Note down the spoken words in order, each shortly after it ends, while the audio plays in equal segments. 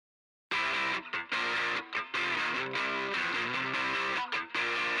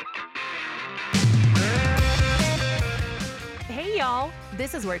Fall,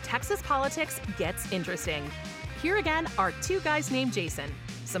 this is where Texas politics gets interesting. Here again are two guys named Jason,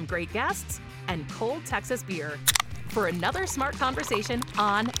 some great guests, and cold Texas beer for another smart conversation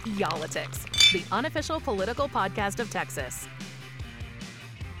on Y'all-itics, the unofficial political podcast of Texas.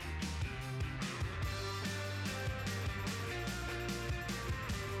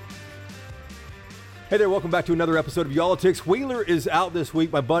 Hey there, welcome back to another episode of Y'all-itics. Wheeler is out this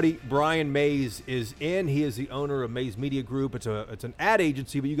week. My buddy Brian Mays is in. He is the owner of Mays Media Group. It's an ad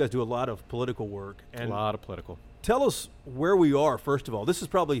agency, but you guys do a lot of political work. And a lot of political. Tell us where we are, first of all. This is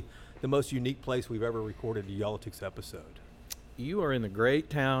probably the most unique place we've ever recorded a Y'all-itics episode. You are in the great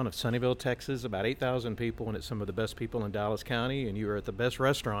town of Sunnyvale, Texas, about 8,000 people, and it's some of the best people in Dallas County, and you are at the best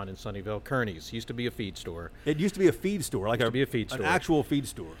restaurant in Sunnyvale, Kearney's. Used to be a feed store. It used to be a feed store, like an actual feed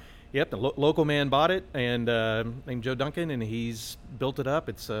store. Yep, the local man bought it, and named Joe Duncan, and he's built it up.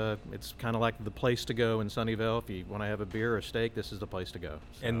 It's kind of like the place to go in Sunnyvale. If you want to have a beer or a steak, this is the place to go.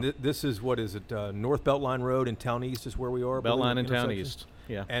 So. And this is, what is it, North Beltline Road in Town East is where we are? Beltline in Town East,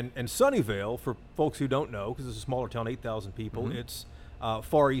 yeah. And Sunnyvale, for folks who don't know, because it's a smaller town, 8,000 people, It's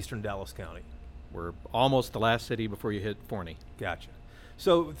far eastern Dallas County. We're almost the last city before you hit Forney. Gotcha.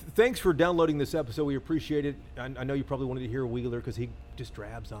 So thanks for downloading this episode. We appreciate it. I know you probably wanted to hear Wheeler because he just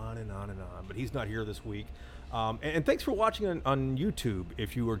drabs on and on and on, but he's not here this week. And thanks for watching on YouTube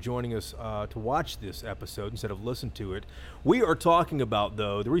if you are joining us to watch this episode instead of listen to it. We are talking about,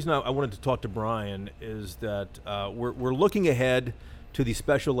 though, the reason I wanted to talk to Brian is that we're looking ahead to the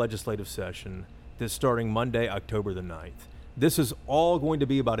special legislative session that's starting Monday, October the 9th. This is all going to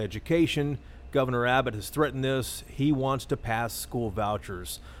be about education. Governor Abbott has threatened this. He wants to pass school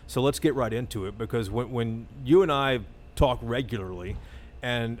vouchers. So let's get right into it, because when you and I talk regularly,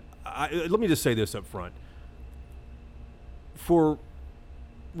 and let me just say this up front. For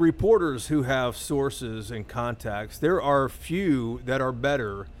reporters who have sources and contacts, there are few that are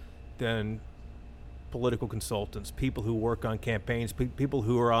better than political consultants, people who work on campaigns, people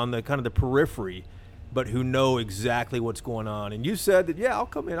who are on the kind of the periphery, but who know exactly what's going on. And you said that, yeah, I'll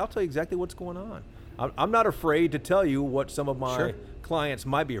come in, I'll tell you exactly what's going on. I'm not afraid to tell you what some of my clients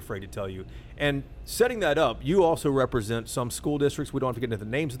might be afraid to tell you. And setting that up, you also represent some school districts. We don't have to get into the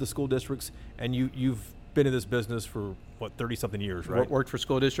names of the school districts. And you've been in this business for, 30-something years, right? Worked for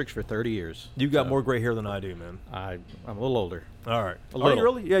school districts for 30 years. You've got more gray hair than I do, man. I'm a little older. All right. Are you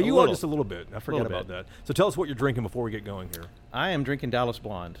really? Yeah, you are just a little bit. I forget about that. So tell us what you're drinking before we get going here. I am drinking Dallas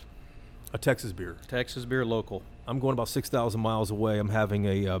Blonde. A Texas beer. Texas beer, local. I'm going about 6,000 miles away. I'm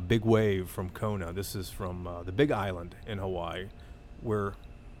having a big wave from Kona. This is from the Big Island in Hawaii, where,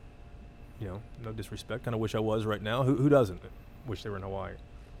 no disrespect, kind of wish I was right now. Who doesn't wish they were in Hawaii?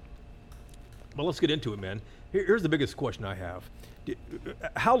 Well, let's get into it, man. Here's the biggest question I have.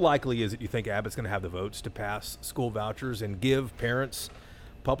 How likely is it you think Abbott's going to have the votes to pass school vouchers and give parents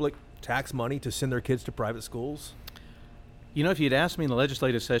public tax money to send their kids to private schools? If you'd asked me in the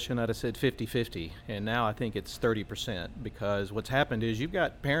legislative session, I'd have said 50-50, and now I think it's 30%, because what's happened is you've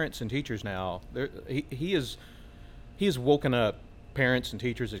got parents and teachers now. He has woken up parents and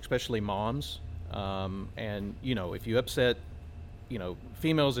teachers, especially moms, and, if you upset,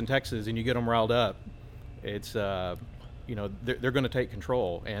 females in Texas and you get them riled up, it's, they're going to take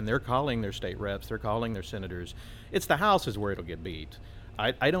control, and they're calling their state reps, they're calling their senators. It's the House is where it'll get beat.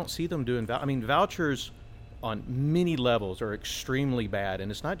 I don't see them doing vouchers on many levels are extremely bad, and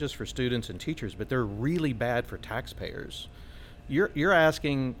it's not just for students and teachers, but they're really bad for taxpayers. You're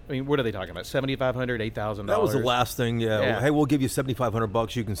asking, what are they talking about? $7,500, $8,000? That was the last thing, yeah. Hey, we'll give you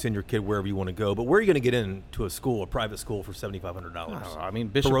 $7,500. You can send your kid wherever you want to go. But where are you going to get into a private school for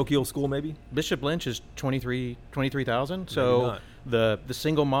 $7,500? Parochial school, maybe? Bishop Lynch is $23,000. So the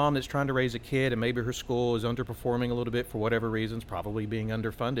single mom that's trying to raise a kid, and maybe her school is underperforming a little bit for whatever reasons, probably being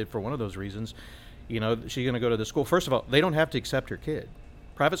underfunded for one of those reasons. She's going to go to the school. First of all, they don't have to accept your kid.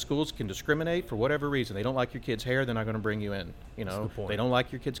 Private schools can discriminate for whatever reason. They don't like your kid's hair, they're not going to bring you in. They don't like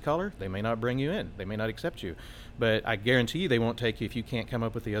your kid's color, they may not bring you in. They may not accept you. But I guarantee you they won't take you if you can't come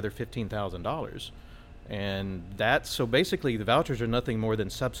up with the other $15,000. And so basically the vouchers are nothing more than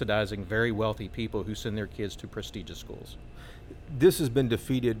subsidizing very wealthy people who send their kids to prestigious schools. This has been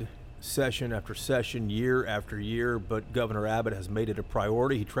defeated session after session, year after year, but Governor Abbott has made it a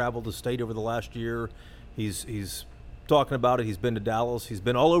priority. He traveled the state over the last year. He's talking about it. He's been to Dallas. He's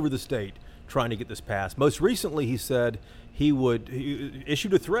been all over the state trying to get this passed. Most recently, he said he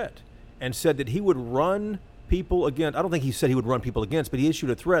issued a threat and said that he would run people against. I don't think he said he would run people against, but he issued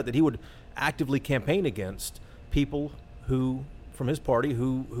a threat that he would actively campaign against people who, from his party,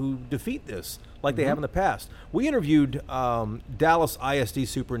 who defeat this like they have in the past. We interviewed Dallas ISD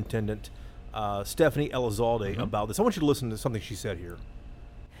Superintendent Stephanie Elizalde about this. I want you to listen to something she said here.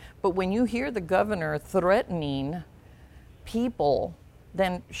 But when you hear the governor threatening people,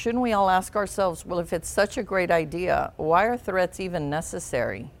 then shouldn't we all ask ourselves, well, if it's such a great idea, why are threats even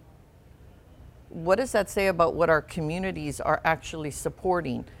necessary? What does that say about what our communities are actually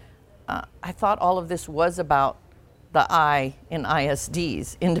supporting? I thought all of this was about the I in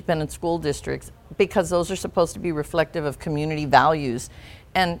ISDs, independent school districts, because those are supposed to be reflective of community values.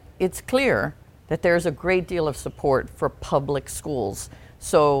 And it's clear that there's a great deal of support for public schools.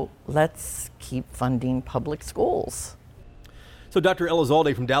 So let's keep funding public schools. So Dr.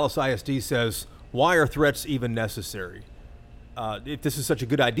 Elizalde from Dallas ISD says, why are threats even necessary? If this is such a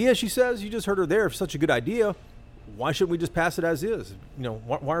good idea, she says, you just heard her there, if it's such a good idea, why shouldn't we just pass it as is?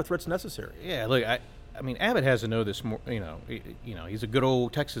 Why are threats necessary? Yeah, look, I mean, Abbott has to know this more, he's a good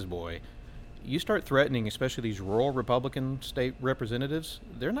old Texas boy. You start threatening, especially these rural Republican state representatives,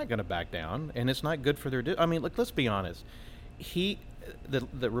 they're not going to back down, and it's not good for their, look, let's be honest.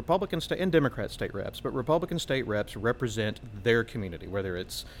 The Republican state and Democrat state reps, but Republican state reps represent their community, whether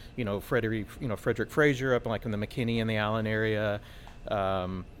it's Frederick Frazier up like in the McKinney and the Allen area,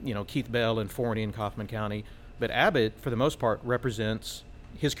 Keith Bell and Forney in Kaufman County. But Abbott, for the most part, represents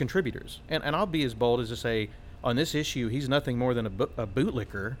his contributors. And I'll be as bold as to say, on this issue, he's nothing more than a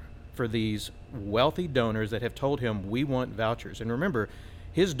bootlicker for these wealthy donors that have told him we want vouchers. And remember,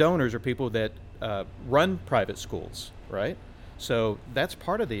 his donors are people that run private schools, right? So that's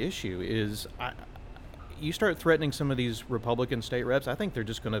part of the issue is you start threatening some of these Republican state reps, I think they're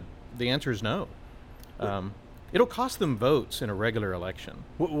just going to, the answer is no. It'll cost them votes in a regular election.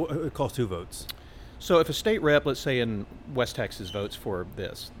 It costs 2 votes. So if a state rep, let's say in West Texas, votes for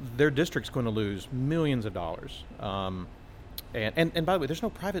this, their district's going to lose millions of dollars. And by the way, there's no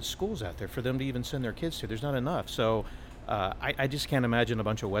private schools out there for them to even send their kids to. There's not enough. So I just can't imagine a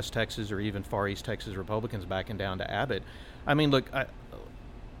bunch of West Texas or even Far East Texas Republicans backing down to Abbott. I mean, look, I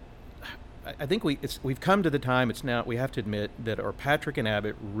think we've come to the time. It's now we have to admit that are Patrick and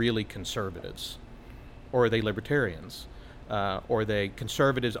Abbott really conservatives, or are they libertarians, or are they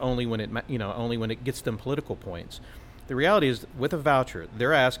conservatives only when it gets them political points? The reality is, with a voucher,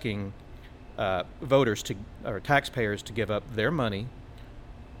 they're asking voters or taxpayers to give up their money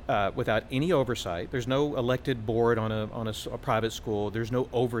without any oversight. There's no elected board on a private school. There's no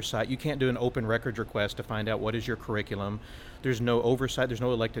oversight. You can't do an open records request to find out what is your curriculum. There's no oversight. There's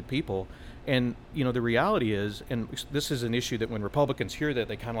no elected people. And the reality is, and this is an issue that when Republicans hear that,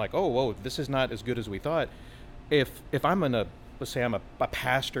 they kind of like, oh, whoa, this is not as good as we thought. If I'm let's say I'm a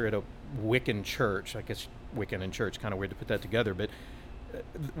pastor at a Wiccan church, I guess Wiccan and church, kind of weird to put that together, but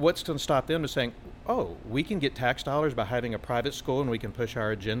what's going to stop them to saying, oh, we can get tax dollars by having a private school and we can push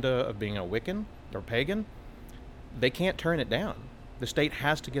our agenda of being a Wiccan or pagan? They can't turn it down. The state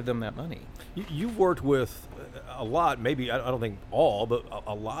has to give them that money. You've worked with a lot, maybe, I don't think all, but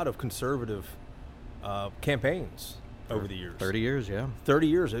a lot of conservative campaigns over the years. 30 years, yeah. 30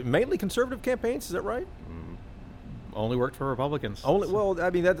 years. Mainly conservative campaigns, is that right? Only worked for Republicans. Well, I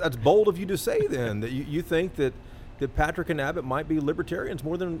mean, that's bold of you to say then, that you think that Patrick and Abbott might be libertarians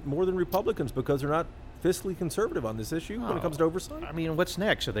more than Republicans because they're not fiscally conservative on this issue when it comes to oversight? I mean, what's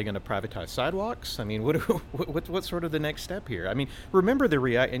next? Are they going to privatize sidewalks? I mean, what's sort of the next step here? I mean, remember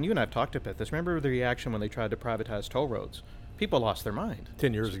and you and I have talked about this. Remember the reaction when they tried to privatize toll roads? People lost their mind.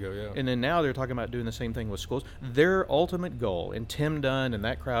 10 years ago, yeah. And then now they're talking about doing the same thing with schools. Their ultimate goal, and Tim Dunn and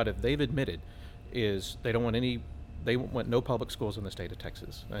that crowd, if they've admitted, is they want no public schools in the state of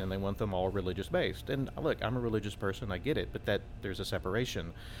Texas, and they want them all religious-based. And look, I'm a religious person, I get it, but there's a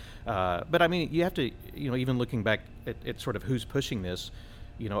separation. But I mean, you have to, even looking back at sort of who's pushing this,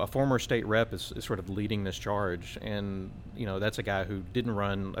 a former state rep is sort of leading this charge, and that's a guy who didn't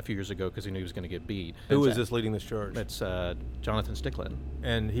run a few years ago because he knew he was going to get beat. Who is this leading this charge? That's Jonathan Stickland.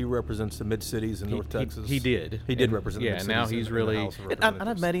 And he represents the mid-cities in North Texas. He did. He did represent the mid-cities. Yeah, now he's really. And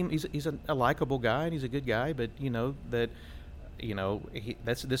I've met him. He's a likable guy, and he's a good guy. But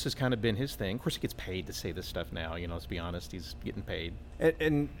this has kind of been his thing. Of course, he gets paid to say this stuff now. Let's be honest, he's getting paid.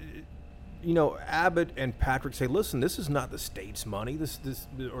 And Abbott and Patrick say, listen, this is not the state's money, this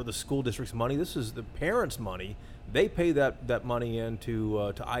or the school district's money. This is the parents' money. They pay that money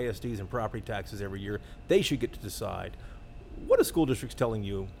into to ISDs and property taxes every year. They should get to decide. What are school districts telling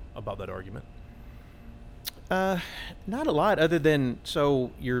you about that argument? Not a lot, other than so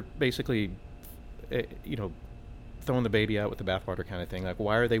you're basically, throwing the baby out with the bathwater kind of thing. Like,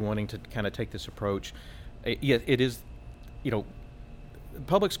 why are they wanting to kind of take this approach? Yeah, it is,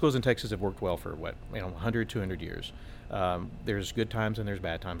 public schools in Texas have worked well for 100, 200 years. There's good times and there's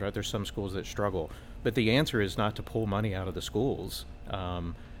bad times, right? There's some schools that struggle, but the answer is not to pull money out of the schools.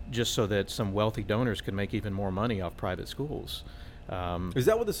 just so that some wealthy donors could make even more money off private schools. Is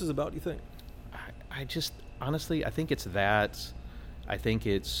that what this is about, you think? I just, honestly, I think it's that. I think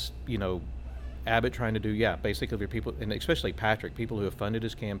it's, Abbott trying to do, basically for people, and especially Patrick, people who have funded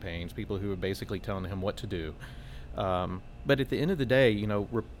his campaigns, people who are basically telling him what to do. But at the end of the day,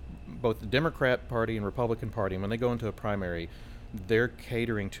 both the Democrat Party and Republican Party, when they go into a primary, they're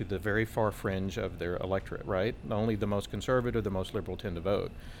catering to the very far fringe of their electorate, right? Only the most conservative, the most liberal tend to vote.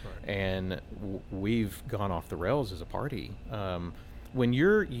 Right. And we've gone off the rails as a party. When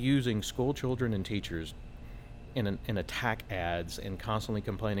you're using school children and teachers in attack ads and constantly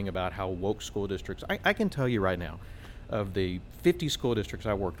complaining about how woke school districts, I can tell you right now, of the 50 school districts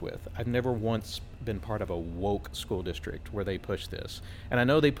I worked with, I've never once been part of a woke school district where they push this. And I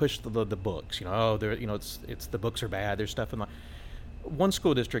know they push the books, it's the books are bad, there's stuff in the... One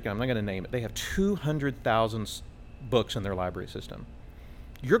school district, I'm not going to name it, they have 200,000 books in their library system.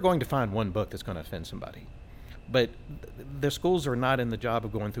 You're going to find one book that's going to offend somebody. But the schools are not in the job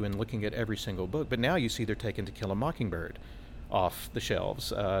of going through and looking at every single book. But now you see they're taking To Kill a Mockingbird off the shelves.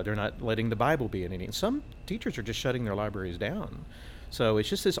 They're not letting the Bible be in any. Some teachers are just shutting their libraries down. So it's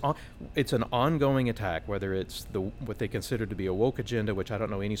just it's an ongoing attack, whether it's what they consider to be a woke agenda, which I don't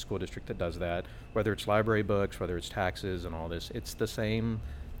know any school district that does that, whether it's library books, whether it's taxes and all this. It's the same.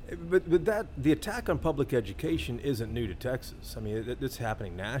 But the attack on public education isn't new to Texas. I mean, it's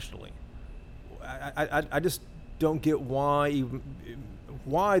happening nationally. I just don't get why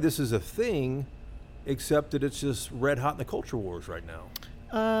this is a thing, except that it's just red hot in the culture wars right now.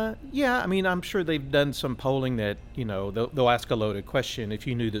 I mean, I'm sure they've done some polling that, they'll ask a loaded question. If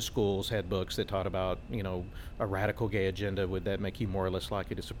you knew that schools had books that taught about, a radical gay agenda, would that make you more or less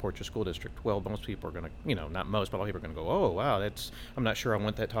likely to support your school district? Well, most people are going to, not most, but a lot of people are going to go, oh, wow, I'm not sure I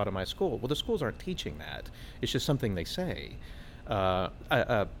want that taught in my school. Well, the schools aren't teaching that. It's just something they say.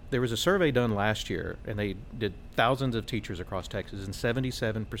 There was a survey done last year, and they did thousands of teachers across Texas, and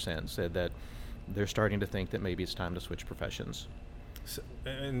 77% said that they're starting to think that maybe it's time to switch professions. So,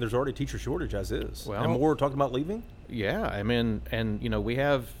 and there's already a teacher shortage as is. Well, and more talking about leaving? Yeah, I mean, and we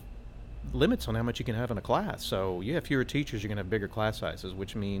have limits on how much you can have in a class. So fewer teachers, you're going to have bigger class sizes,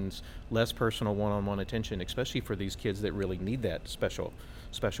 which means less personal one-on-one attention, especially for these kids that really need that special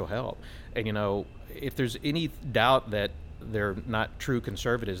help. And if there's any doubt that they're not true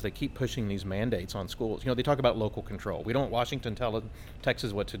conservatives, they keep pushing these mandates on schools. They talk about local control. We don't want Washington tell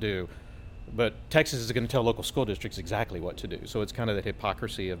Texas what to do, but Texas is going to tell local school districts exactly what to do. So it's kind of the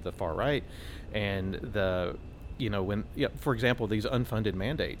hypocrisy of the far right, and for example, these unfunded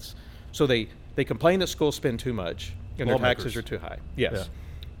mandates. So they complain that schools spend too much and their taxes are too high. Yes. Yeah.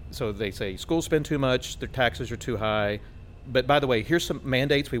 So they say schools spend too much, their taxes are too high. But by the way, here's some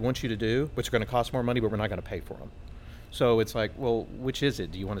mandates we want you to do, which are going to cost more money, but we're not going to pay for them. So it's like, well, which is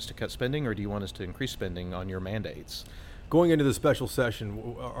it? Do you want us to cut spending, or do you want us to increase spending on your mandates? Going into the special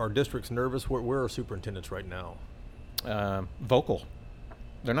session, are districts nervous? Where are superintendents right now? Vocal.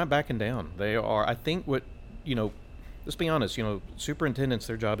 They're not backing down. They are, I think let's be honest, superintendents,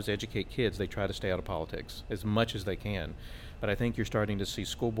 their job is to educate kids. They try to stay out of politics as much as they can. But I think you're starting to see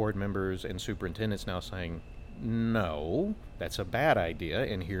school board members and superintendents now saying, no, that's a bad idea,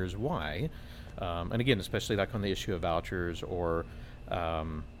 and here's why. And again, especially like on the issue of vouchers or...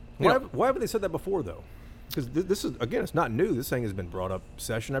 why haven't they said that before, though? Because this is, again, it's not new. This thing has been brought up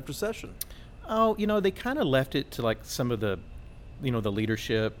session after session. Oh, they kind of left it to like some of the, the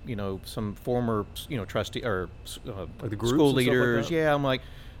leadership, some former, trustee or like the groups school leaders. Like yeah, I'm like,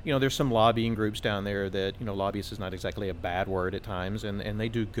 there's some lobbying groups down there that, lobbyist is not exactly a bad word at times, and they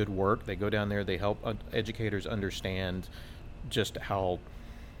do good work. They go down there, they help educators understand just how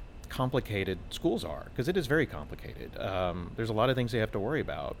complicated schools are, because it is very complicated. There's a lot of these they have to worry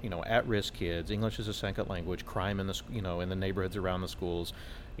about. At-risk kids, English as a second language, crime in the in the neighborhoods around the schools,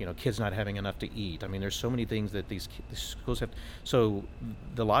 kids not having enough to eat. I mean, there's so many things that these schools have. So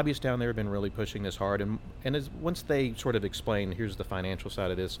the lobbyists down there have been really pushing this hard, and once they sort of explain, here's the financial side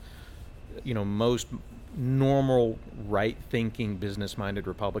of this. Most normal, right-thinking, business-minded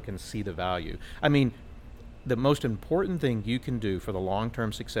Republicans see the value. I mean, the most important thing you can do for the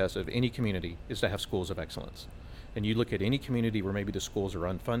long-term success of any community is to have schools of excellence. And you look at any community where maybe the schools are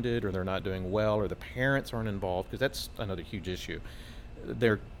unfunded, or they're not doing well, or the parents aren't involved, because that's another huge issue.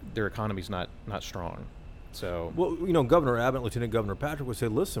 Their economy's not strong. So, well, Governor Abbott, Lieutenant Governor Patrick would say,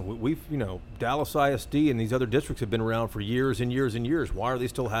 listen, we've Dallas ISD and these other districts have been around for years and years and years. Why are they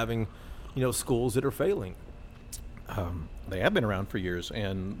still having schools that are failing? They have been around for years,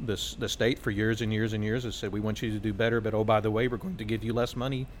 and the state for years and years and years has said, we want you to do better, but oh, by the way, we're going to give you less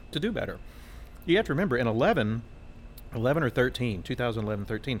money to do better. You have to remember, in 11,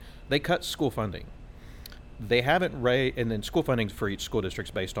 2011-13, they cut school funding. They haven't raised, and then school funding for each school district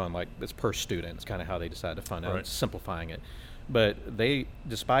is based on, like, it's per student. It's kind of how they decide to fund it. Right. It's simplifying it. But they,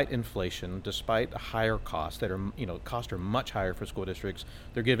 despite inflation, despite higher costs that are, costs are much higher for school districts,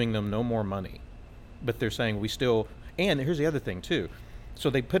 they're giving them no more money. But they're saying we still, and here's the other thing too. So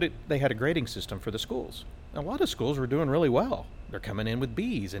they had a grading system for the schools. A lot of schools were doing really well. They're coming in with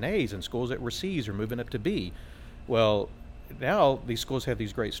B's and A's, and schools that were C's are moving up to B. Well, now these schools have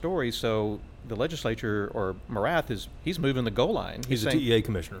these great stories, so the legislature, or Morath, he's moving the goal line. He's a saying, TEA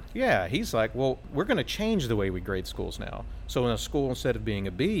commissioner. Yeah, he's like, well, we're going to change the way we grade schools now. So in a school, instead of being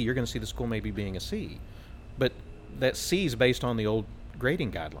a B, you're going to see the school maybe being a C. But that C is based on the old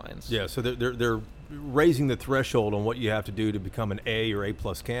grading guidelines. Yeah, so they're raising the threshold on what you have to do to become an A or A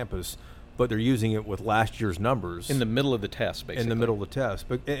plus campus, but they're using it with last year's numbers. In the middle of the test, basically. In the middle of the test.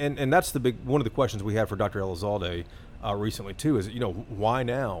 But and that's one of the questions we had for Dr. Elizalde recently too, is, why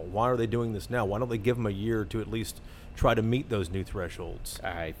now? Why are they doing this now? Why don't they give them a year to at least try to meet those new thresholds?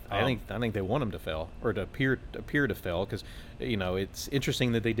 I think they want them to fail, or to appear to fail, because it's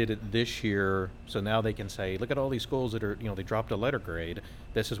interesting that they did it this year, so now they can say, look at all these schools that are, they dropped a letter grade.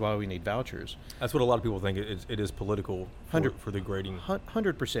 This is why we need vouchers. That's what a lot of people think. It is political for the grading.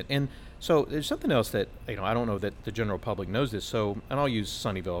 100%. And so there's something else that I don't know that the general public knows this. So, and I'll use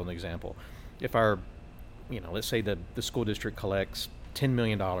Sunnyvale as an example. If our let's say the school district collects $10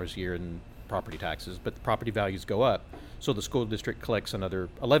 million a year in property taxes, but the property values go up, so the school district collects another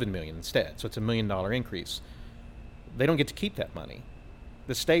 $11 million instead. So it's $1 million increase. They don't get to keep that money.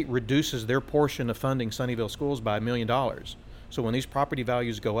 The state reduces their portion of funding Sunnyvale schools by $1 million. So when these property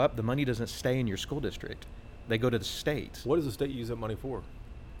values go up, the money doesn't stay in your school district. They go to the state. What does the state use that money for?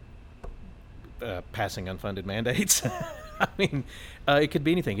 Passing unfunded mandates. I mean, it could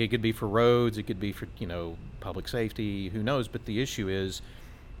be anything. It could be for roads. It could be for, public safety. Who knows? But the issue is,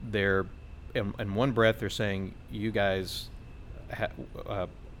 they're, in one breath, they're saying, you guys,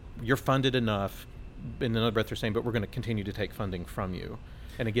 you're funded enough. In another breath, they're saying, but we're going to continue to take funding from you.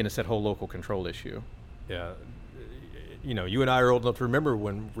 And again, it's that whole local control issue. Yeah. You and I are old enough to remember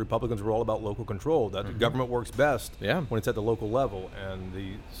when Republicans were all about local control, that the government works best when it's at the local level, and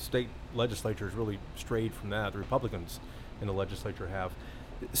the state legislature has really strayed from that. The Republicans in the legislature have.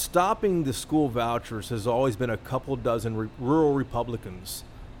 Stopping the school vouchers has always been a couple dozen rural Republicans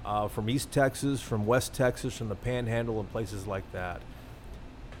from East Texas, from West Texas, from the Panhandle, and places like that.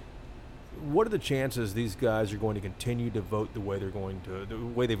 What are the chances these guys are going to continue to vote the way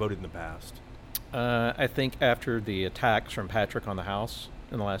they voted in the past? I think after the attacks from Patrick on the House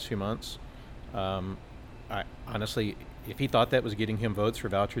in the last few months, I honestly, if he thought that was getting him votes for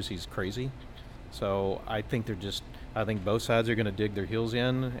vouchers, he's crazy. So I think I think both sides are going to dig their heels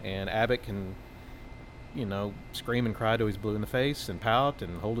in, and Abbott can, scream and cry till he's blue in the face and pout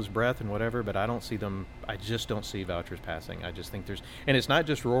and hold his breath and whatever, but I just don't see vouchers passing. I just think and it's not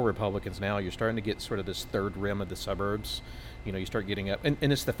just rural Republicans now. You're starting to get sort of this third rim of the suburbs. You start getting up, and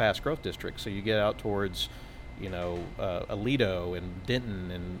it's the fast growth district. So you get out towards, Aledo and Denton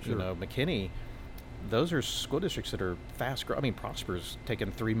and, McKinney. Those are school districts that are fast growing. I mean, Prosper's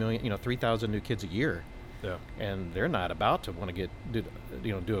taking 3,000 new kids a year. Yeah. And they're not about to want to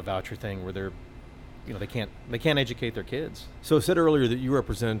do a voucher thing where they're, they can't educate their kids. So I said earlier that you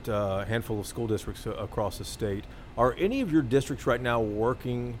represent a handful of school districts across the state. Are any of your districts right now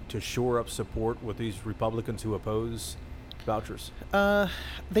working to shore up support with these Republicans who oppose vouchers?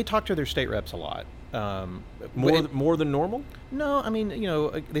 They talk to their state reps a lot. More than normal? No, I mean,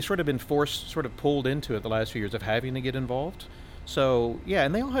 they sort of been pulled into it the last few years of having to get involved. So yeah,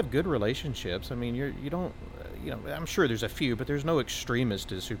 and they all have good relationships. I mean, you don't, I'm sure there's a few, but there's no extremists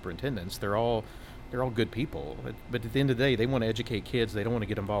to the superintendents. They're all good people. But at the end of the day, they want to educate kids. They don't want to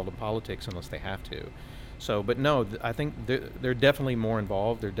get involved in politics unless they have to. So, but no, I think they're definitely more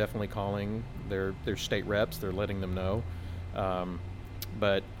involved. They're definitely calling their state reps. They're letting them know.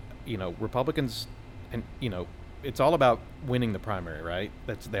 But Republicans, and it's all about winning the primary, right?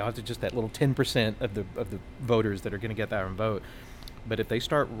 They have to just that little 10% of the voters that are going to get that and vote. But if they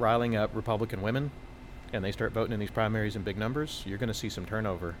start riling up Republican women, and they start voting in these primaries in big numbers, you're going to see some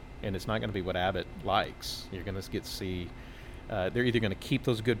turnover, and it's not going to be what Abbott likes. You're going to see they're either going to keep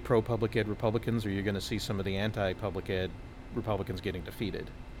those good pro-public ed Republicans, or you're going to see some of the anti-public ed Republicans getting defeated.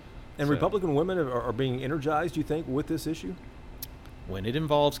 And so, Republican women are being energized, you think, with this issue? When it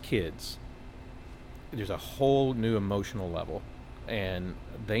involves kids, there's a whole new emotional level, and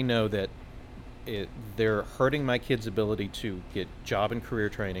they know that they're hurting my kids' ability to get job and career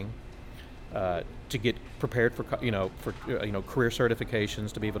training, to get prepared for career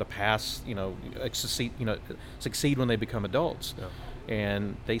certifications, to be able to pass, succeed when they become adults. Yeah.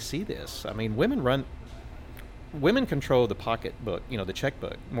 And they see this. I mean, women control the pocketbook, the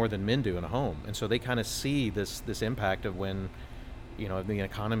checkbook, more than men do in a home. And so they kind of see this impact of when, the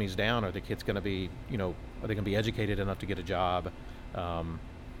economy's down, are the kids going to be, are they going to be educated enough to get a job?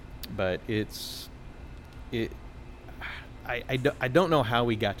 But I don't know how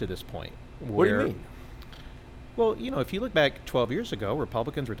we got to this point. What do you mean? Well, if you look back 12 years ago,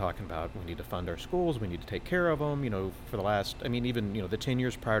 Republicans were talking about we need to fund our schools, we need to take care of them, for the last, even, the 10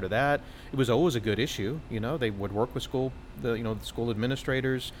 years prior to that, it was always a good issue. They would work with the school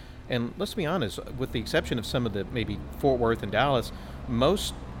administrators. And let's be honest, with the exception of some of the, maybe Fort Worth and Dallas,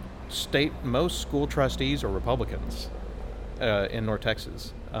 most school trustees are Republicans in North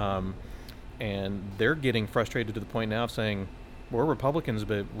Texas. And they're getting frustrated to the point now of saying, we're Republicans,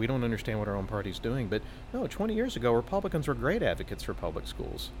 but we don't understand what our own party's doing. But no, 20 years ago, Republicans were great advocates for public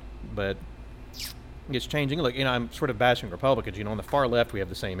schools. But it's changing. Look, I'm sort of bashing Republicans. On the far left, we have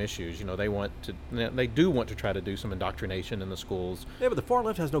the same issues. They do want to try to do some indoctrination in the schools. Yeah, but the far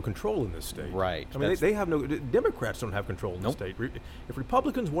left has no control in this state. Right. I mean, they have no. Democrats don't have control in the state. If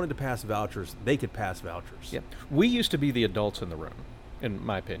Republicans wanted to pass vouchers, they could pass vouchers. Yeah. We used to be the adults in the room, in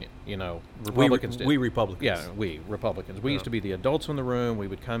my opinion. Republicans did. We Republicans. Yeah, we Republicans. We used to be the adults in the room. We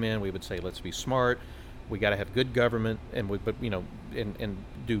would come in. We would say, let's be smart. We got to have good government, and and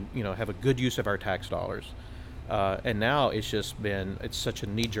do have a good use of our tax dollars. And now it's such a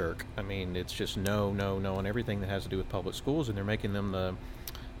knee jerk. I mean, it's just no on everything that has to do with public schools, and they're making them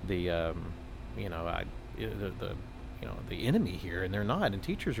the enemy here, and they're not. And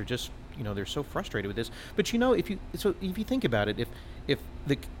teachers are just they're so frustrated with this. But if you think about it,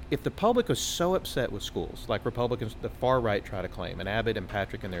 if the public was so upset with schools, like Republicans, the far right try to claim, and Abbott and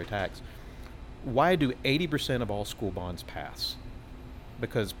Patrick and their attacks, why do 80% of all school bonds pass?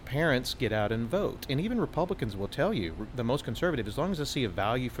 Because parents get out and vote. And even Republicans will tell you, the most conservative, as long as I see a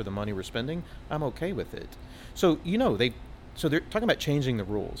value for the money we're spending, I'm okay with it. So, they're talking about changing the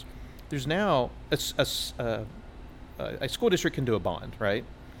rules. There's now a school district can do a bond, right?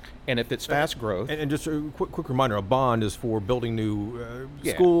 And if it's fast growth, and just a quick reminder, a bond is for building new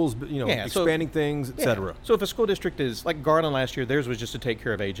schools, expanding things, etc. So if a school district is like Garland last year, theirs was just to take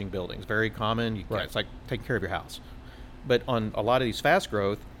care of aging buildings, very common. It's like taking care of your house. But on a lot of these fast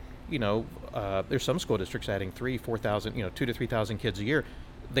growth, there's some school districts adding 4,000, 2,000 to 3,000 kids a year.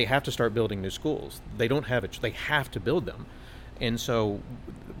 They have to start building new schools. They don't have it; they have to build them. And so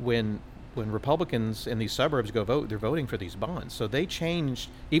when Republicans in these suburbs go vote, they're voting for these bonds. So they changed,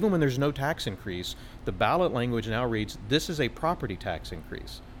 even when there's no tax increase, the ballot language now reads, this is a property tax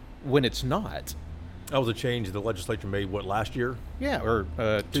increase, when it's not. That was a change the legislature made, last year? Yeah, or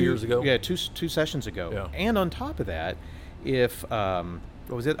 2 years ago? Yeah, two sessions ago. Yeah. And on top of that,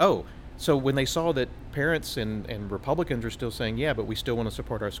 what was it? Oh, so when they saw that parents and Republicans are still saying, yeah, but we still want to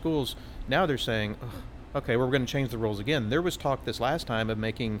support our schools, now they're saying, okay, we're going to change the rules again. There was talk this last time of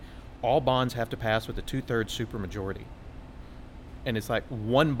making all bonds have to pass with a 2/3 supermajority. And it's like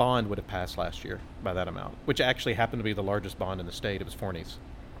one bond would have passed last year by that amount, which actually happened to be the largest bond in the state. It was Forney's.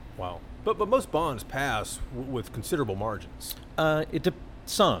 Wow. But most bonds pass with considerable margins.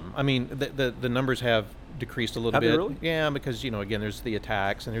 Some. I mean, the numbers have decreased a little bit. Have they really? Yeah, because, again, there's the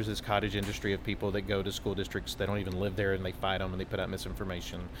attacks, and there's this cottage industry of people that go to school districts that don't even live there, and they fight them, and they put out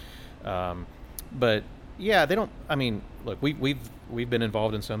misinformation. But yeah, they don't. I mean, look, we've been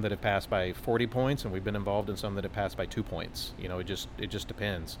involved in some that have passed by 40 points, and we've been involved in some that have passed by 2 points. It just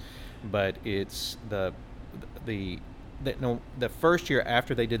depends. But it's the first year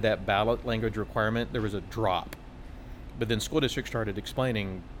after they did that ballot language requirement, there was a drop. But then school districts started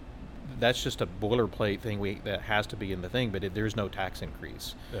explaining that's just a boilerplate thing that has to be in the thing, but there's no tax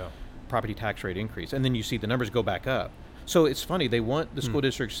increase, property tax rate increase, and then you see the numbers go back up. So it's funny, they want the school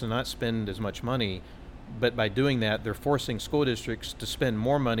districts to not spend as much money. But by doing that, they're forcing school districts to spend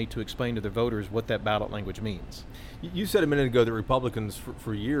more money to explain to their voters what that ballot language means. You said a minute ago that Republicans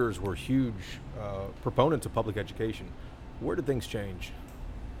for years were huge proponents of public education. Where did things change?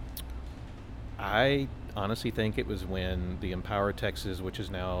 I honestly think it was when the Empower Texas, which is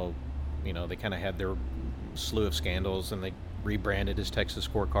now, they kind of had their slew of scandals and they rebranded as Texas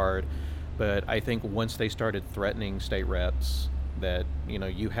Scorecard. But I think once they started threatening state reps, that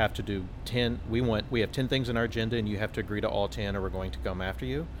you have to do 10. We have 10 things on our agenda, and you have to agree to all 10, or we're going to come after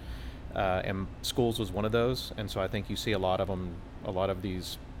you. And schools was one of those, and so I think you see a lot of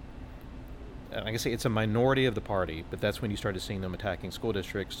these like I say, it's a minority of the party, but that's when you started seeing them attacking school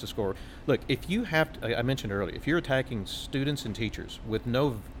districts to score. Look, if you have to, I mentioned earlier, if you're attacking students and teachers with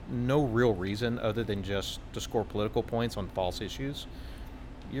no real reason other than just to score political points on false issues,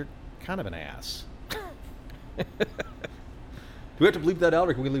 you're kind of an ass. Do we have to bleep that out,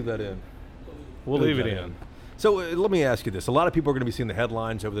 or can we leave that in? We'll leave it in. So let me ask you this. A lot of people are going to be seeing the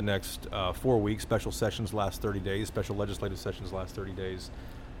headlines over the next 4 weeks. Special sessions last 30 days, special legislative sessions last 30 days.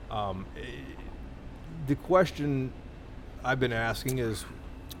 The question I've been asking is,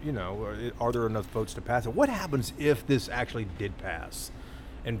 are there enough votes to pass it? What happens if this actually did pass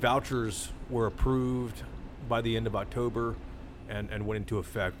and vouchers were approved by the end of October and went into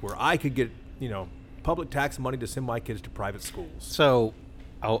effect, where I could get, public tax money to send my kids to private schools? So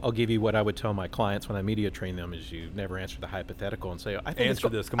I'll give you what I would tell my clients when I media train them is you never answer the hypothetical and say, I think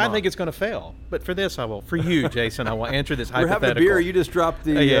it's going to fail. But for this, I will. For you, Jason, I will answer this hypothetical. We're having a beer. You just dropped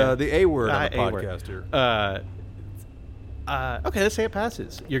the A word on the podcast here. Okay, let's say it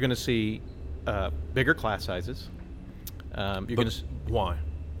passes. You're going to see bigger class sizes. Why?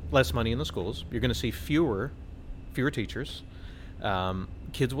 Less money in the schools. You're going to see fewer teachers.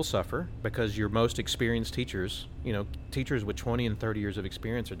 Kids will suffer because your most experienced teachers, teachers with 20 and 30 years of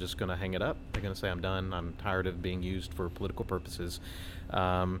experience are just going to hang it up. They're going to say, I'm done. I'm tired of being used for political purposes.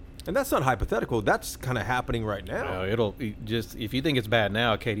 And that's not hypothetical. That's kind of happening right now. If you think it's bad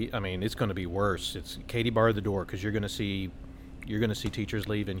now, Katie, it's going to be worse. It's Katie bar the door, because you're going to see teachers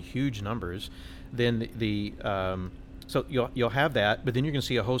leave in huge numbers. Then so you'll have that, but then you're going to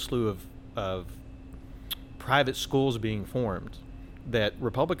see a whole slew of private schools being formed that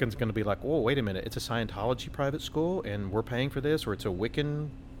Republicans are going to be like, whoa, wait a minute, it's a Scientology private school and we're paying for this, or it's a Wiccan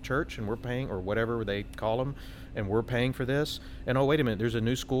church and we're paying, or whatever they call them, and we're paying for this. And oh, wait a minute, there's a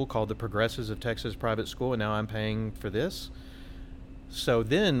new school called the Progressives of Texas Private School, and now I'm paying for this. So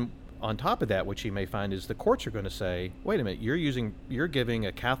then on top of that, what you may find is the courts are going to say, wait a minute, you're giving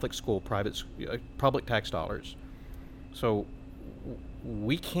a Catholic school public tax dollars. So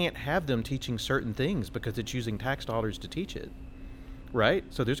we can't have them teaching certain things because it's using tax dollars to teach it, right?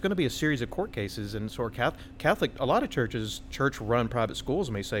 So there's going to be a series of court cases, and so Catholic, a lot of church-run private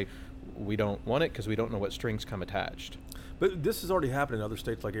schools may say, we don't want it because we don't know what strings come attached. But this has already happened in other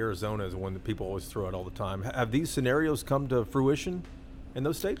states, like Arizona is one that people always throw out all the time. Have these scenarios come to fruition in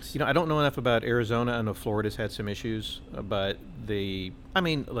those states? I don't know enough about Arizona. I know Florida's had some issues, but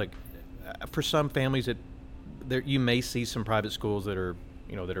for some families, you may see some private schools that are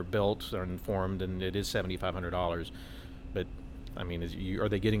built and formed, and it is $7,500. But are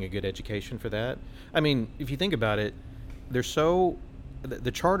they getting a good education for that? If you think about it,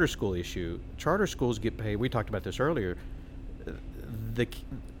 the charter school issue. Charter schools get paid. We talked about this earlier. The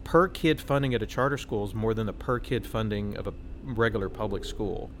per kid funding at a charter school is more than the per kid funding of a regular public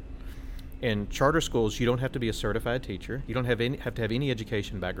school. In charter schools, you don't have to be a certified teacher. You don't have to have any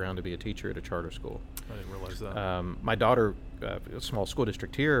education background to be a teacher at a charter school. I didn't realize that. My daughter, a small school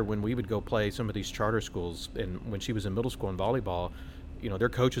district here, when we would go play some of these charter schools, and when she was in middle school in volleyball, their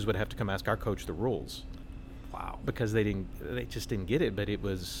coaches would have to come ask our coach the rules. Wow. Because they just didn't get it. But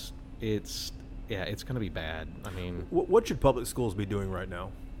it's going to be bad. What should public schools be doing right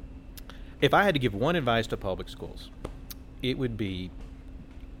now? If I had to give one advice to public schools, it would be,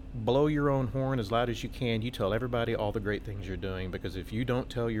 blow your own horn as loud as you can. You tell everybody all the great things you're doing, because if you don't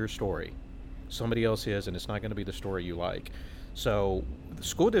tell your story, somebody else is, and it's not going to be the story you like. So the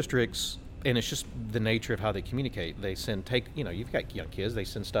school districts, and it's just the nature of how they communicate. They you've got young kids, they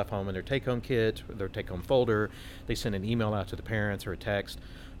send stuff home in their take-home kit, their take-home folder. They send an email out to the parents or a text.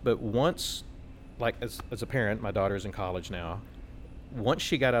 But once, as a parent, my daughter's in college now, once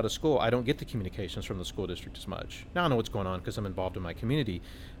she got out of school, I don't get the communications from the school district as much. Now I know what's going on because I'm involved in my community.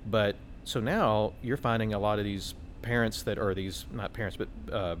 But so now you're finding a lot of these parents that are not parents, but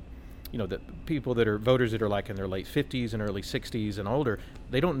the people that are voters that are in their late 50s and early 60s and older,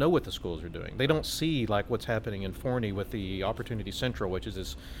 they don't know what the schools are doing. They don't see what's happening in Forney with the Opportunity Central, which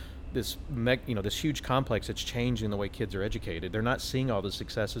is this huge complex that's changing the way kids are educated. They're not seeing all the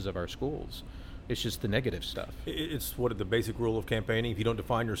successes of our schools. It's just the negative stuff. It's the basic rule of campaigning. If you don't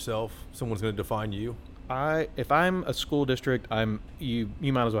define yourself, someone's going to define you. If I'm a school district, you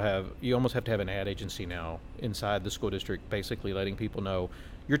might as well you almost have to have an ad agency now inside the school district, basically letting people know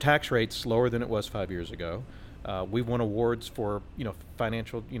your tax rate's lower than it was 5 years ago. We've won awards for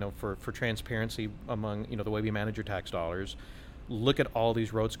financial for transparency among the way we manage your tax dollars. Look at all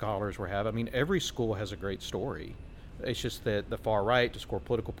these Rhodes Scholars we have. Every school has a great story. It's just that the far right, to score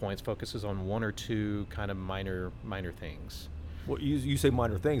political points, focuses on one or two kind of minor things. Well, you say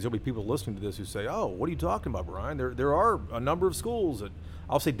minor things. There'll be people listening to this who say, "Oh, what are you talking about, Brian? There are a number of schools that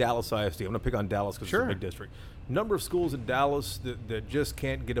I'll say Dallas ISD. I'm going to pick on Dallas because Sure. it's a big district. Number of schools in Dallas that just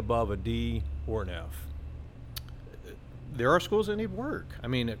can't get above a D or an F." There are schools that need work. I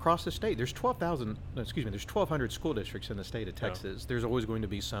mean, across the state, there's 1,200 school districts in the state of Texas. There's always going to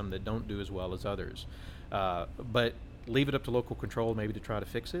be some that don't do as well as others. But leave it up to local control maybe to try to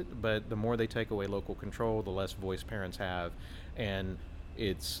fix it. But the more they take away local control, the less voice parents have. And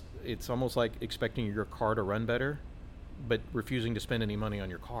it's almost like expecting your car to run better, but refusing to spend any money on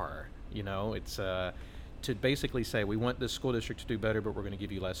your car. You know, it's to basically say, we want this school district to do better, but we're going to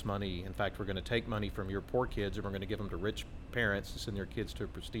give you less money. In fact, we're going to take money from your poor kids and we're going to give them to rich parents to send their kids to a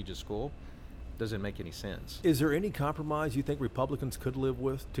prestigious school. Doesn't make any sense. Is there any compromise you think Republicans could live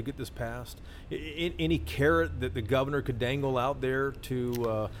with to get this passed? Any carrot that the governor could dangle out there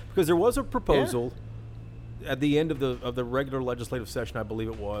to? Because there was a proposal at the end of the regular legislative session, I believe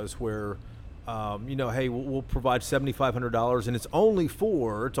it was, where hey, we'll provide $7,500, and it's only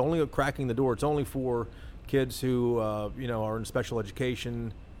cracking the door. It's only for kids who are in special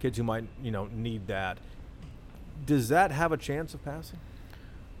education, kids who might need that. Does that have a chance of passing?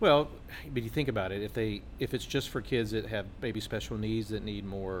 Well, but you think about it, if it's just for kids that have maybe special needs that need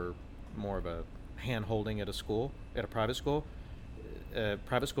more of a hand holding at a private school,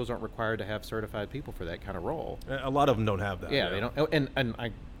 private schools aren't required to have certified people for that kind of role. A lot of them don't have that. Yeah, they don't. And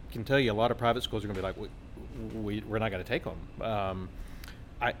I can tell you, a lot of private schools are going to be like, we're not going to take them.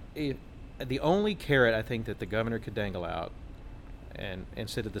 The only carrot I think that the governor could dangle out, and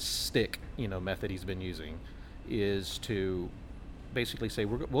instead of the stick method he's been using, is to basically say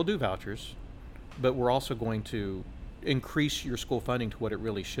we'll do vouchers, but we're also going to increase your school funding to what it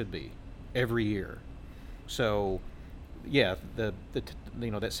really should be every year. So, yeah, that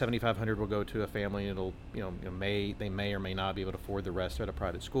 $7,500 will go to a family, and it'll they may or may not be able to afford the rest at a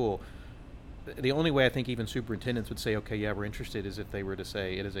private school. The only way I think even superintendents would say, okay, yeah, we're interested, is if they were to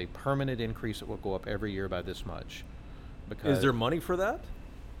say it is a permanent increase that will go up every year by this much. Because is there money for that?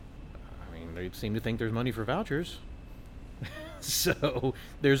 I mean, they seem to think there's money for vouchers. So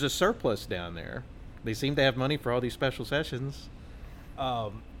there's a surplus down there. They seem to have money for all these special sessions.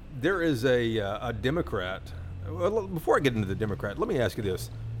 There is a Democrat. Well, before I get into the Democrat, let me ask you this: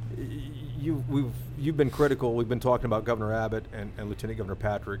 you've been critical. We've been talking about Governor Abbott and Lieutenant Governor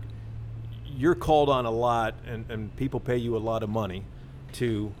Patrick. You're called on a lot, and people pay you a lot of money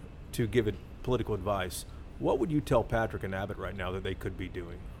to give it political advice. What would you tell Patrick and Abbott right now that they could be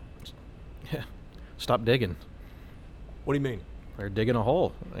doing? Yeah, stop digging. What do you mean? They're digging a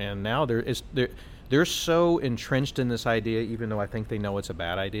hole, and now they're so entrenched in this idea, even though I think they know it's a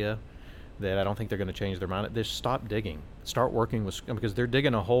bad idea, that I don't think they're going to change their mind. Just stop digging. Start working with, because they're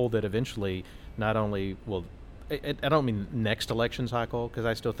digging a hole that eventually not only will, I don't mean next election cycle, because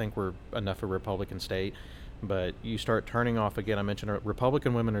I still think we're enough a Republican state, but you start turning off, again, I mentioned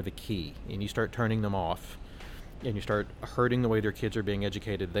Republican women are the key, and you start turning them off, and you start hurting the way their kids are being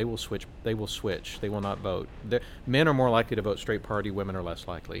educated, they will switch. They will not vote. Men are more likely to vote straight party. Women are less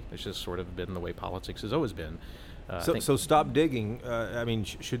likely. It's just sort of been the way politics has always been. So stop digging. I mean,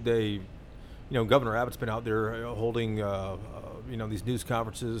 should they? Governor Abbott's been out there holding, these news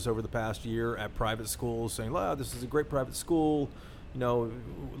conferences over the past year at private schools, saying, "Wow, this is a great private school.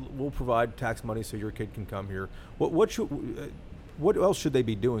 We'll provide tax money so your kid can come here." What else should they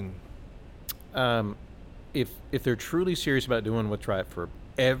be doing? If they're truly serious about doing what's right for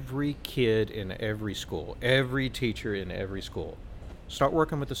every kid in every school, every teacher in every school, start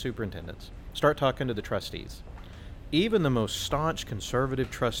working with the superintendents. Start talking to the trustees. Even the most staunch conservative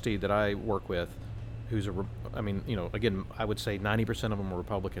trustee that I work with, again, I would say 90% of them are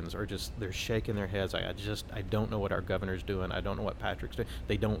Republicans, they're shaking their heads. I don't know what our governor's doing. I don't know what Patrick's doing.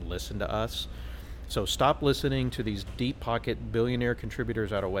 They don't listen to us. So stop listening to these deep pocket billionaire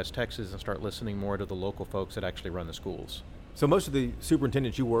contributors out of West Texas and start listening more to the local folks that actually run the schools. So most of the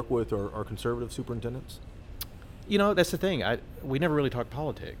superintendents you work with are conservative superintendents? That's the thing. We never really talk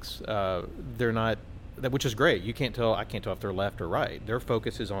politics. They're not, which is great. I can't tell if they're left or right. Their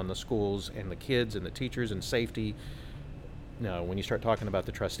focus is on the schools and the kids and the teachers and safety. Now, when you start talking about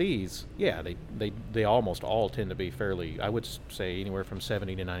the trustees, yeah, they almost all tend to be fairly, I would say anywhere from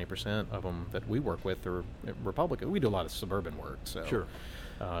 70 to 90% of them that we work with are Republican. We do a lot of suburban work, so. Sure.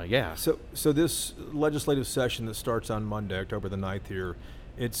 Yeah. So this legislative session that starts on Monday, October the 9th here,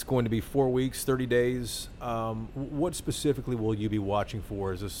 it's going to be 4 weeks, 30 days. What specifically will you be watching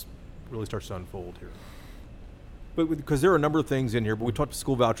for as this really starts to unfold here? But because there are a number of things in here, but we talked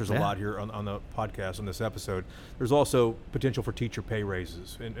school vouchers a Yeah. lot here on the podcast on this episode. There's also potential for teacher pay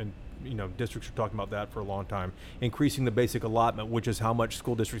raises, and districts are talking about that for a long time. Increasing the basic allotment, which is how much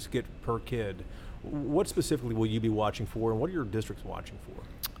school districts get per kid. What specifically will you be watching for, and what are your districts watching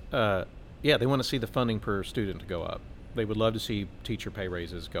for? Yeah, they want to see the funding per student to go up. They would love to see teacher pay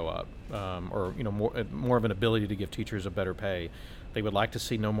raises go up, or more of an ability to give teachers a better pay. They would like to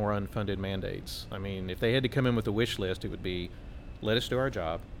see no more unfunded mandates. I mean, if they had to come in with a wish list, it would be, let us do our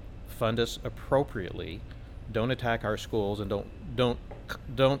job, fund us appropriately, don't attack our schools, and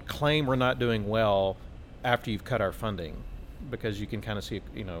don't claim we're not doing well after you've cut our funding, because you can kind of see,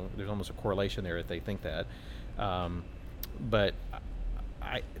 there's almost a correlation there if they think that. But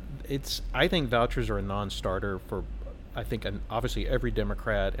I think vouchers are a non-starter for, I think, obviously every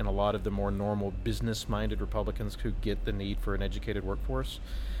Democrat and a lot of the more normal business-minded Republicans who get the need for an educated workforce.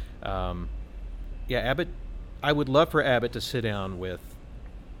 Abbott, I would love for Abbott to sit down with,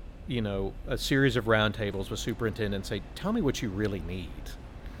 a series of roundtables with superintendents and say, tell me what you really need.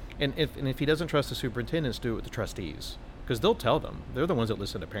 And if he doesn't trust the superintendents, do it with the trustees, because they'll tell them. They're the ones that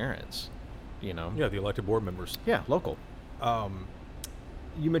listen to parents, Yeah, the elected board members. Yeah, local.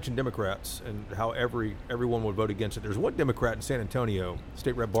 You mentioned Democrats and how everyone would vote against it. There's one Democrat in San Antonio,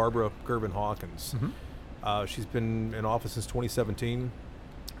 State Rep Barbara Gervin-Hawkins. Mm-hmm. She's been in office since 2017.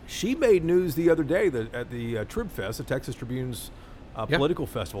 She made news the other day at the Trib Fest, the Texas Tribune's political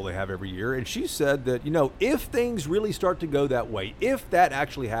festival they have every year, and she said that, if things really start to go that way, if that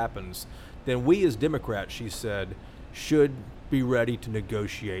actually happens, then we as Democrats, she said, should be ready to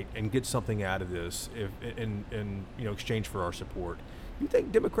negotiate and get something out of this in exchange for our support. You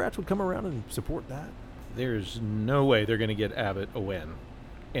think Democrats would come around and support that? There's no way they're going to get Abbott a win.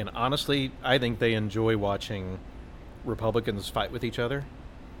 And honestly, I think they enjoy watching Republicans fight with each other,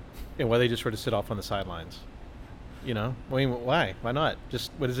 and why they just sort of sit off on the sidelines. I mean, why? Why not?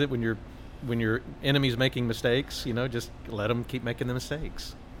 Just, what is it, when your enemy's making mistakes, just let them keep making the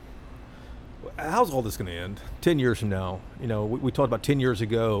mistakes. How's all this going to end 10 years from now? We talked about 10 years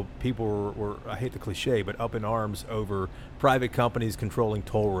ago, people were, I hate the cliche, but up in arms over private companies controlling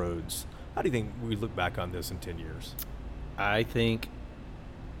toll roads. How do you think we look back on this in 10 years? I think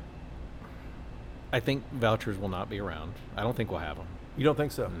vouchers will not be around. I don't think we'll have them. You don't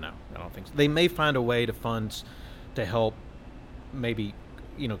think so? No, I don't think so. They may find a way to help maybe,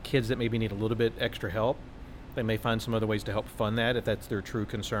 kids that maybe need a little bit extra help. They may find some other ways to help fund that if that's their true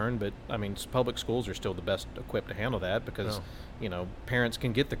concern. But, I mean, public schools are still the best equipped to handle that because, parents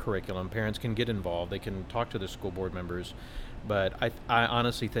can get the curriculum. Parents can get involved. They can talk to the school board members. But I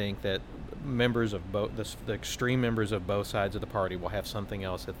honestly think that members of both, the extreme members of both sides of the party will have something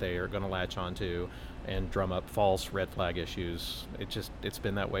else that they are going to latch onto and drum up false red flag issues. It's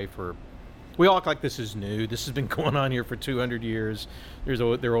been that way we all act like this is new. This has been going on here for 200 years.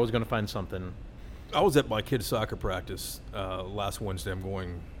 They're always going to find something. I was at my kids' soccer practice last Wednesday.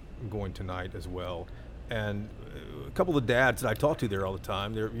 I'm going tonight as well. And a couple of the dads that I talk to there all the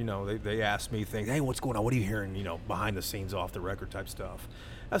time, they ask me things. Hey, what's going on? What are you hearing? Behind the scenes, off the record type stuff.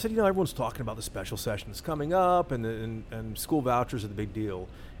 I said, everyone's talking about the special session that's coming up, and school vouchers are the big deal.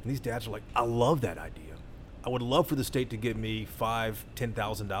 And these dads are like, I love that idea. I would love for the state to give me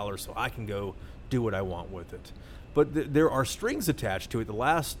 $5,000-$10,000 so I can go do what I want with it. But there are strings attached to it. The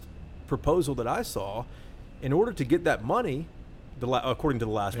last proposal that I saw, in order to get that money, according to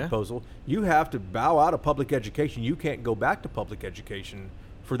the last proposal, you have to bow out of public education. You can't go back to public education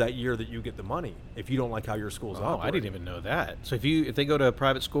for that year that you get the money if you don't like how your school's operating. I didn't even know that. So if they go to a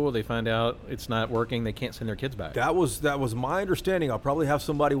private school, they find out it's not working, they can't send their kids back. That was my understanding. I'll probably have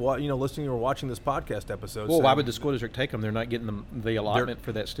somebody listening or watching this podcast episode. Well, why would the school district take them? They're not getting the allotment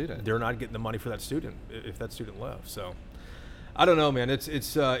for that student. They're not getting the money for that student if that student left. So I don't know, man.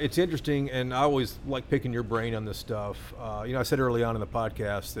 It's interesting, and I always like picking your brain on this stuff. I said early on in the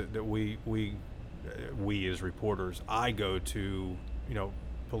podcast that we as reporters, I go to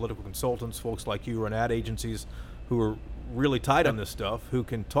political consultants, folks like you run ad agencies who are really tight on this stuff, who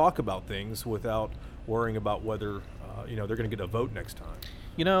can talk about things without worrying about whether they're going to get a vote next time.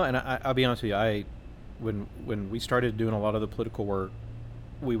 And I'll be honest with you, when we started doing a lot of the political work,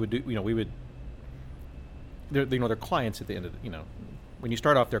 they're clients at the end of when you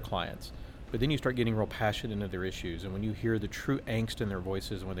start off, they're clients, but then you start getting real passionate into their issues, and when you hear the true angst in their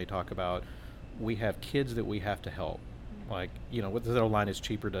voices when they talk about, we have kids that we have to help. Like, what the line is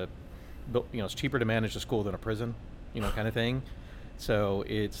cheaper to manage a school than a prison, kind of thing. So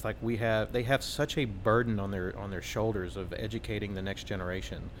it's like they have such a burden on their shoulders of educating the next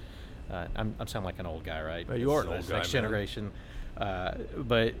generation. I'm sounding like an old guy, right? You are an old guy, next man. generation.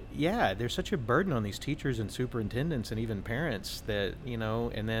 But yeah, there's such a burden on these teachers and superintendents and even parents that,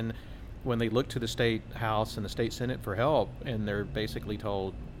 and then when they look to the state house and the state senate for help and they're basically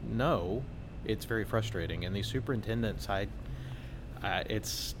told no, it's very frustrating. And these superintendents,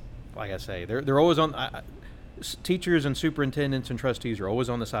 it's like I say, they're always on. Teachers and superintendents and trustees are always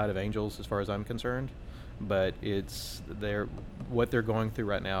on the side of angels, as far as I'm concerned. But what they're going through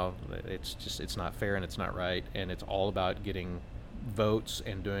right now. It's not fair and it's not right, and it's all about getting votes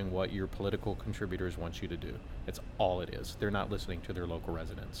and doing what your political contributors want you to do. It's all it is. They're not listening to their local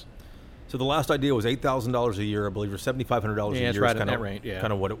residents. So the last idea was $8,000 a year, I believe, or $7,500 a year. It's right in that range, yeah.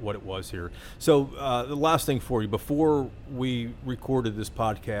 Kind of what it was here. So the last thing for you, before we recorded this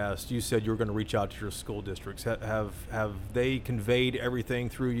podcast, you said you were going to reach out to your school districts. Have they conveyed everything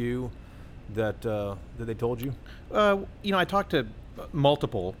through you that they told you? I talked to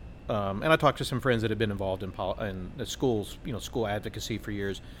multiple, and I talked to some friends that have been involved in the schools, school advocacy for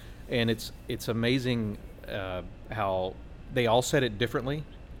years, and it's amazing how they all said it differently.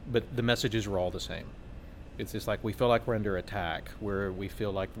 But the messages were all the same. It's just like we feel like we're under attack, where we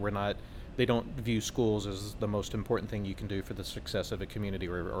feel like they don't view schools as the most important thing you can do for the success of a community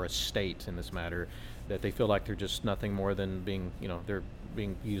or a state in this matter, that they feel like they're just nothing more than they're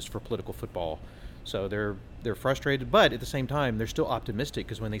being used for political football. So they're frustrated, but at the same time, they're still optimistic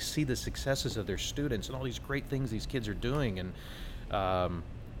because when they see the successes of their students and all these great things these kids are doing,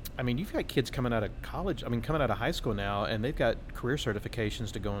 and you've got kids coming out of college, coming out of high school now, and they've got career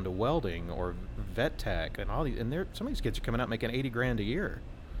certifications to go into welding or vet tech and all these, and some of these kids are coming out making $80,000 a year.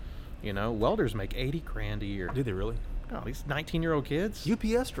 Welders make $80,000 a year. Do they really? Oh, these 19-year-old kids.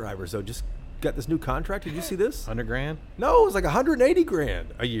 UPS drivers, though, just got this new contract. Did you see this? $100,000? No, it was like $180,000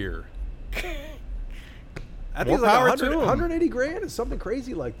 a year. I think More it's power like to 'em. $180,000 is something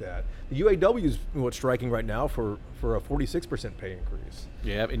crazy like that. The UAW is what's striking right now for a 46% pay increase.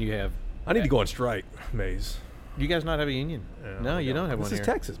 Yeah, and you have. I need to go on strike, Maze. You guys not have a union? Yeah, No, you don't have one This here. is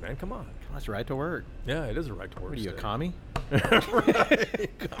Texas, man. Come on. That's right to work. Yeah, it is a right to work. What are you, a state. commie?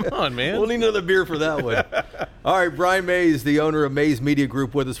 Come on, man. We'll need another beer for that one. All right, Brian Mays, the owner of Mays Media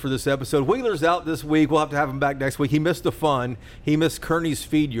Group, with us for this episode. Wheeler's out this week. We'll have to have him back next week. He missed the fun. He missed Kearney's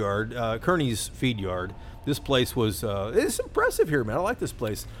feed yard. This place was it's impressive here, man. I like this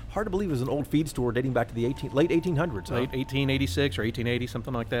place. Hard to believe it was an old feed store dating back to the late 1800s. Huh? Late 1886 or 1880,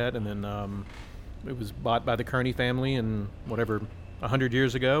 something like that. And then it was bought by the Kearney family and 100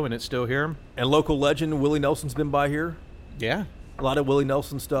 years ago, and it's still here. And local legend, Willie Nelson's been by here. Yeah. A lot of Willie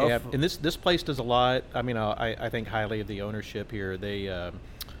Nelson stuff. Yeah, and this place does a lot. I think highly of the ownership here. They're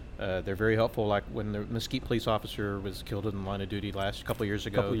very helpful. Like when the Mesquite police officer was killed in the line of duty a couple of years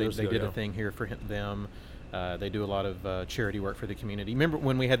ago, they did a thing here for them. They do a lot of charity work for the community. Remember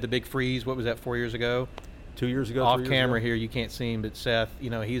when we had the big freeze? What was that, 4 years ago? 2 years ago. Off camera here, you can't see him, but Seth,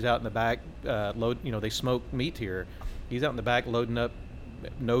 he's out in the back. They smoke meat here. He's out in the back loading up,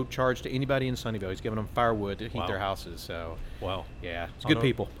 no charge to anybody in Sunnyvale. He's giving them firewood to heat their houses. So, wow, yeah, it's good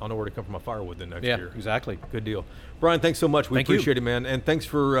people. I'll know where to come for my firewood then next year. Yeah, exactly. Good deal. Brian, thanks so much. We appreciate it, man. And thanks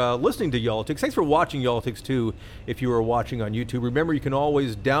for listening to Y'all-itics. Thanks for watching Y'all-itics, too, if you are watching on YouTube. Remember, you can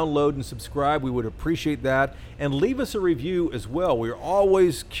always download and subscribe. We would appreciate that. And leave us a review as well. We're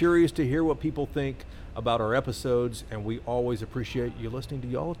always curious to hear what people think about our episodes, and we always appreciate you listening to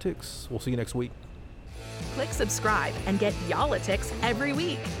Y'all-itics. We'll see you next week. Click subscribe and get Y'all-itics every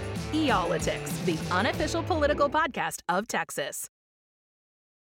week. Y'all-itics, the unofficial political podcast of Texas.